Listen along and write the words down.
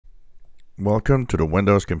Welcome to the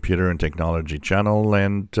Windows Computer and Technology channel,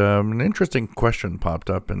 and an interesting question popped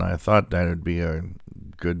up, and I thought that would be a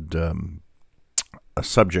good a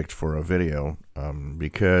subject for a video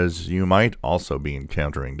because you might also be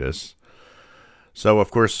encountering this. So, of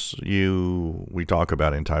course, we talk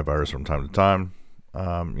about antivirus from time to time.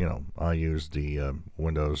 I use the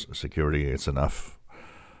Windows security; it's enough,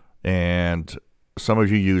 and some of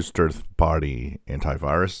you use third-party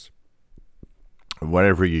antivirus.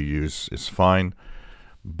 Whatever you use is fine,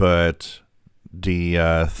 but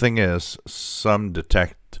the thing is, some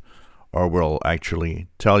detect or will actually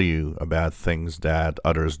tell you about things that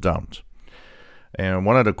others don't. And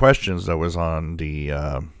one of the questions that was on the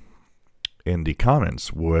in the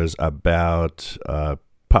comments was about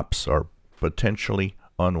PUPS, or potentially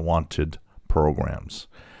unwanted programs.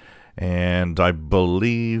 And I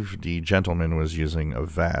believe the gentleman was using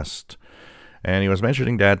Avast. And he was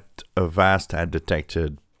mentioning that Avast had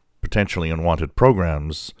detected potentially unwanted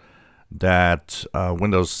programs that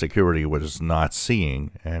Windows security was not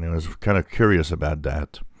seeing, and he was kind of curious about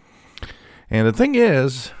that. And the thing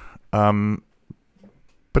is,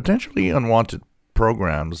 potentially unwanted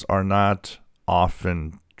programs are not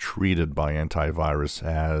often treated by antivirus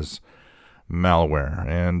as malware,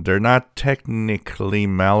 and they're not technically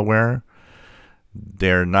malware.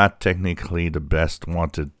 They're not technically the best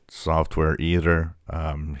wanted software either.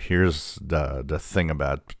 Here's the thing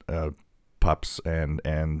about PUPS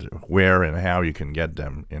and where and how you can get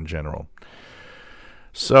them in general.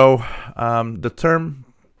 So the term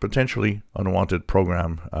potentially unwanted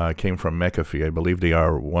program came from McAfee. I believe they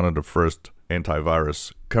are one of the first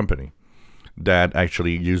antivirus company that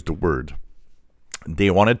actually used the word.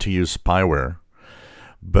 They wanted to use spyware,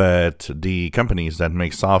 but the companies that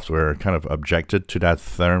make software kind of objected to that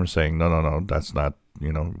term, saying, no, that's not,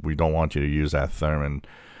 we don't want you to use that term. And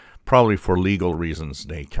probably for legal reasons,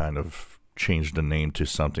 they kind of changed the name to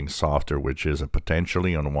something softer, which is a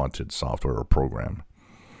potentially unwanted software or program.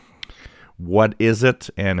 What is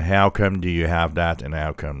it, and how come do you have that, and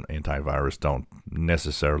how come antivirus don't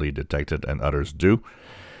necessarily detect it and others do?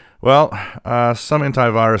 Well, some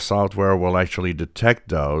antivirus software will actually detect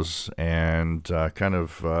those and kind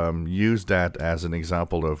of use that as an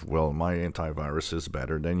example of, well, my antivirus is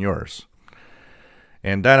better than yours.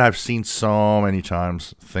 And that I've seen so many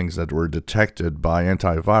times, things that were detected by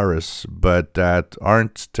antivirus, but that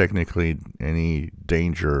aren't technically any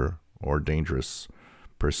danger or dangerous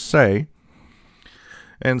per se.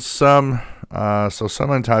 And some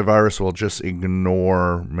antivirus will just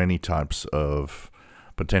ignore many types of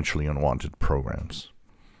potentially unwanted programs.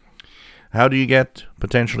 How do you get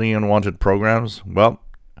potentially unwanted programs? Well,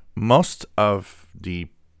 most of the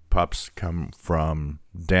PUPS come from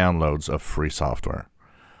downloads of free software.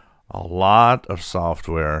 A lot of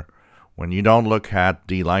software, when you don't look at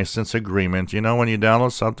the license agreement, when you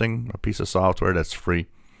download something, a piece of software that's free,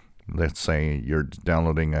 let's say you're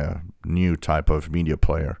downloading a new type of media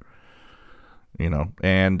player,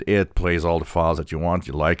 and it plays all the files that you want.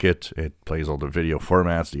 You like it. It plays all the video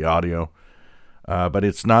formats, the audio. But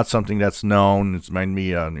it's not something that's known. It's might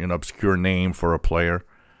be an obscure name for a player.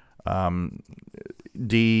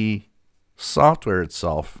 The software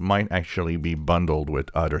itself might actually be bundled with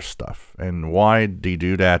other stuff. And why they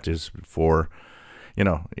do that is for,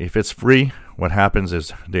 if it's free, what happens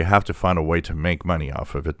is they have to find a way to make money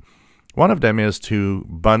off of it. One of them is to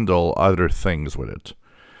bundle other things with it.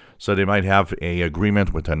 So they might have an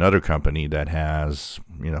agreement with another company that has,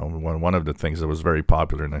 one of the things that was very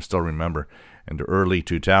popular, and I still remember in the early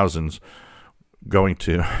 2000s, going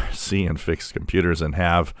to see and fix computers and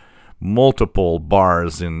have multiple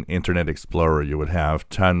bars in Internet Explorer. You would have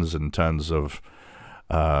tons and tons of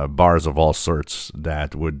bars of all sorts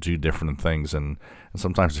that would do different things, and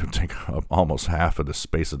sometimes it would take up almost half of the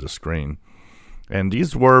space of the screen. And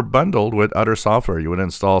these were bundled with other software. You would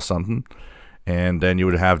install something, and then you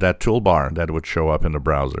would have that toolbar that would show up in the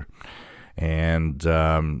browser. And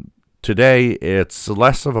today, it's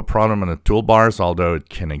less of a problem in the toolbars, although it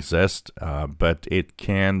can exist, but it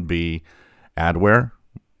can be adware,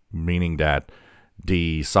 meaning that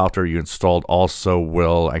the software you installed also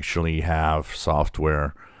will actually have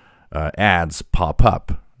software ads pop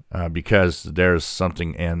up because there's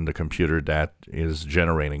something in the computer that is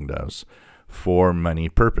generating those for money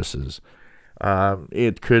purposes.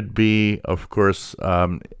 It could be, of course,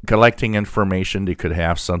 collecting information. They could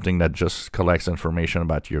have something that just collects information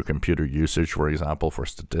about your computer usage, for example, for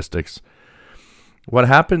statistics. What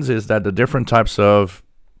happens is that the different types of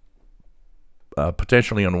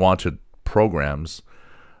potentially unwanted programs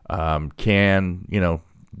can,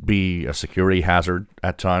 be a security hazard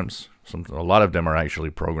at times. A lot of them are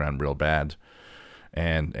actually programmed real bad.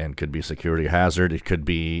 and could be a security hazard. It could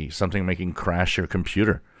be something making crash your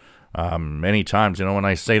computer. Many times, when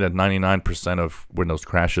I say that 99% of Windows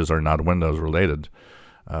crashes are not Windows related,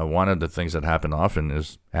 one of the things that happen often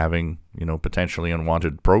is having, potentially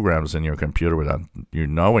unwanted programs in your computer without you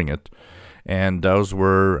knowing it. And those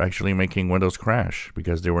were actually making Windows crash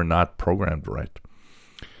because they were not programmed right.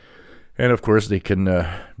 And of course, they can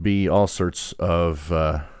be all sorts of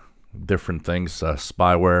different things,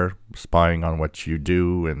 spyware, spying on what you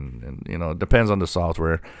do, and it depends on the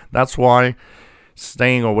software. That's why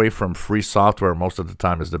staying away from free software most of the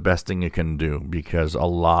time is the best thing you can do, because a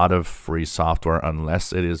lot of free software,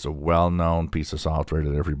 unless it is a well-known piece of software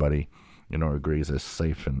that everybody agrees is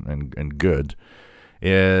safe and good,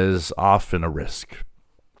 is often a risk.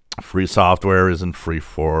 Free software isn't free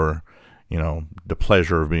for the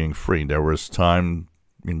pleasure of being free. There was time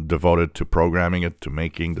devoted to programming it, to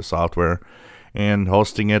making the software and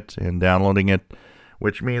hosting it and downloading it,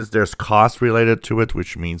 which means there's cost related to it,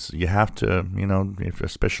 which means you have to,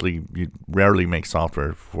 especially you rarely make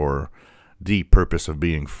software for the purpose of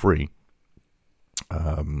being free.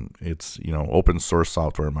 It's, open source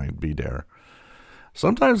software might be there.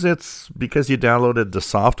 Sometimes it's because you downloaded the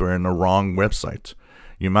software in the wrong website.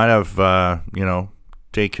 You might have,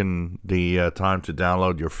 taken the time to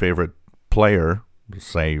download your favorite player,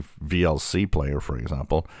 say VLC player, for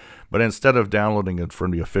example, but instead of downloading it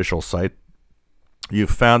from the official site, you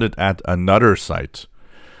found it at another site,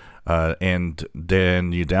 and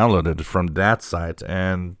then you downloaded it from that site,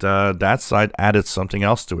 and that site added something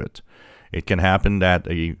else to it. It can happen that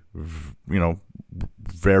a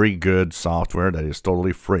very good software that is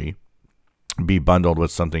totally free be bundled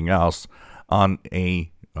with something else on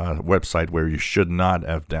a website where you should not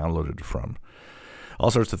have downloaded from.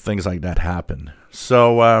 All sorts of things like that happen.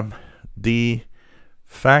 So the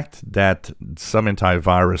fact that some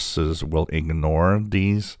antiviruses will ignore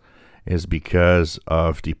these is because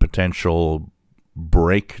of the potential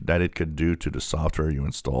break that it could do to the software you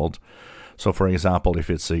installed. So for example, if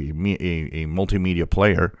it's a multimedia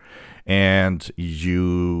player and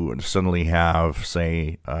you suddenly have,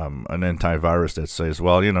 say, an antivirus that says,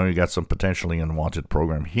 well, you got some potentially unwanted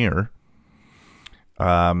program here.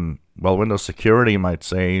 Well, Windows Security might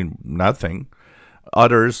say nothing.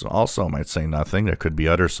 Others also might say nothing. There could be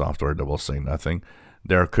other software that will say nothing.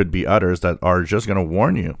 There could be others that are just going to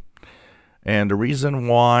warn you. And the reason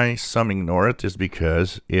why some ignore it is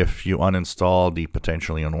because if you uninstall the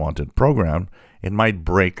potentially unwanted program, it might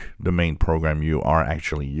break the main program you are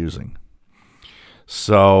actually using.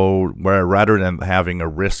 So rather than having a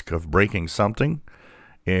risk of breaking something,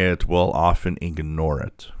 it will often ignore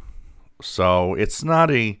it. So it's not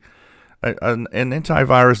an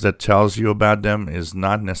antivirus that tells you about them is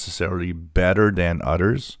not necessarily better than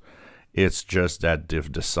others. It's just that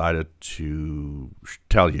they've decided to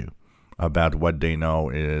tell you about what they know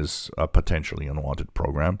is a potentially unwanted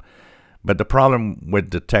program. But the problem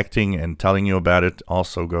with detecting and telling you about it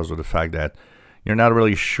also goes with the fact that you're not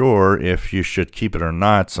really sure if you should keep it or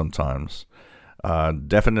not sometimes.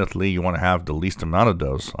 Definitely you want to have the least amount of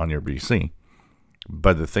those on your PC.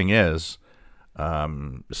 But the thing is,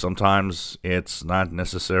 sometimes it's not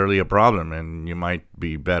necessarily a problem, and you might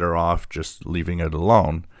be better off just leaving it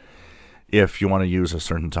alone if you want to use a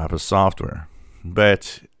certain type of software.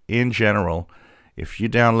 But in general, if you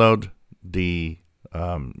download the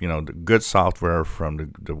the good software from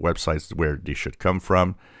the websites where they should come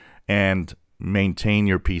from, and maintain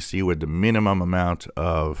your PC with the minimum amount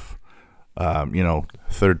of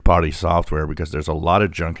third-party software, because there's a lot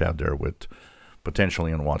of junk out there with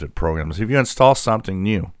potentially unwanted programs. If you install something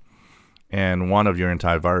new and one of your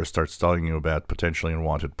antivirus starts telling you about potentially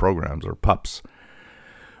unwanted programs or PUPS,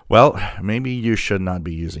 well, maybe you should not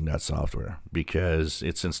be using that software because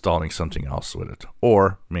it's installing something else with it.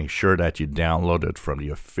 Or make sure that you download it from the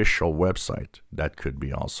official website. That could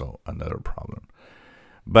be also another problem.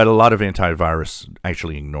 But a lot of antivirus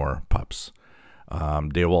actually ignore PUPS.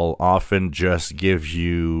 They will often just give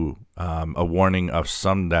you a warning of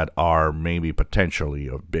some that are maybe potentially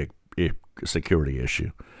a big security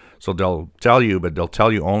issue. So they'll tell you, but they'll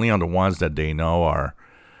tell you only on the ones that they know are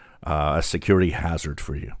a security hazard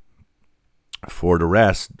for you. For the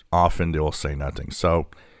rest, often they will say nothing. So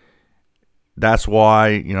that's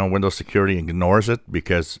why Windows Security ignores it,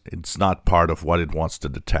 because it's not part of what it wants to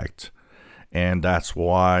detect. And that's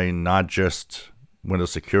why not just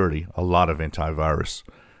Windows Security, a lot of antivirus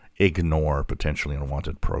ignore potentially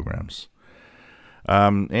unwanted programs.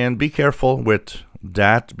 And be careful with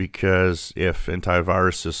that, because if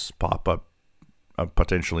antiviruses pop up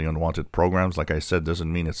potentially unwanted programs, like I said,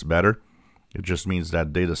 doesn't mean it's better. It just means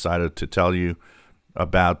that they decided to tell you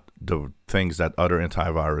about the things that other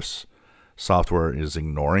antivirus software is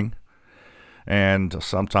ignoring. And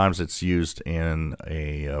sometimes it's used in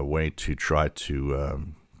a way to try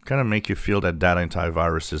to kind of make you feel that that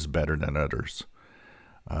antivirus is better than others.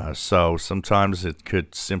 So sometimes it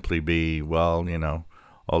could simply be, well, you know,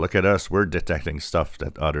 oh, look at us, we're detecting stuff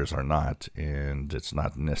that others are not, and it's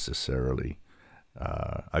not necessarily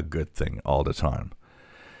a good thing all the time.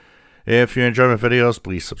 If you enjoy my videos,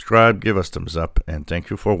 please subscribe, give us thumbs up, and thank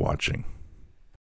you for watching.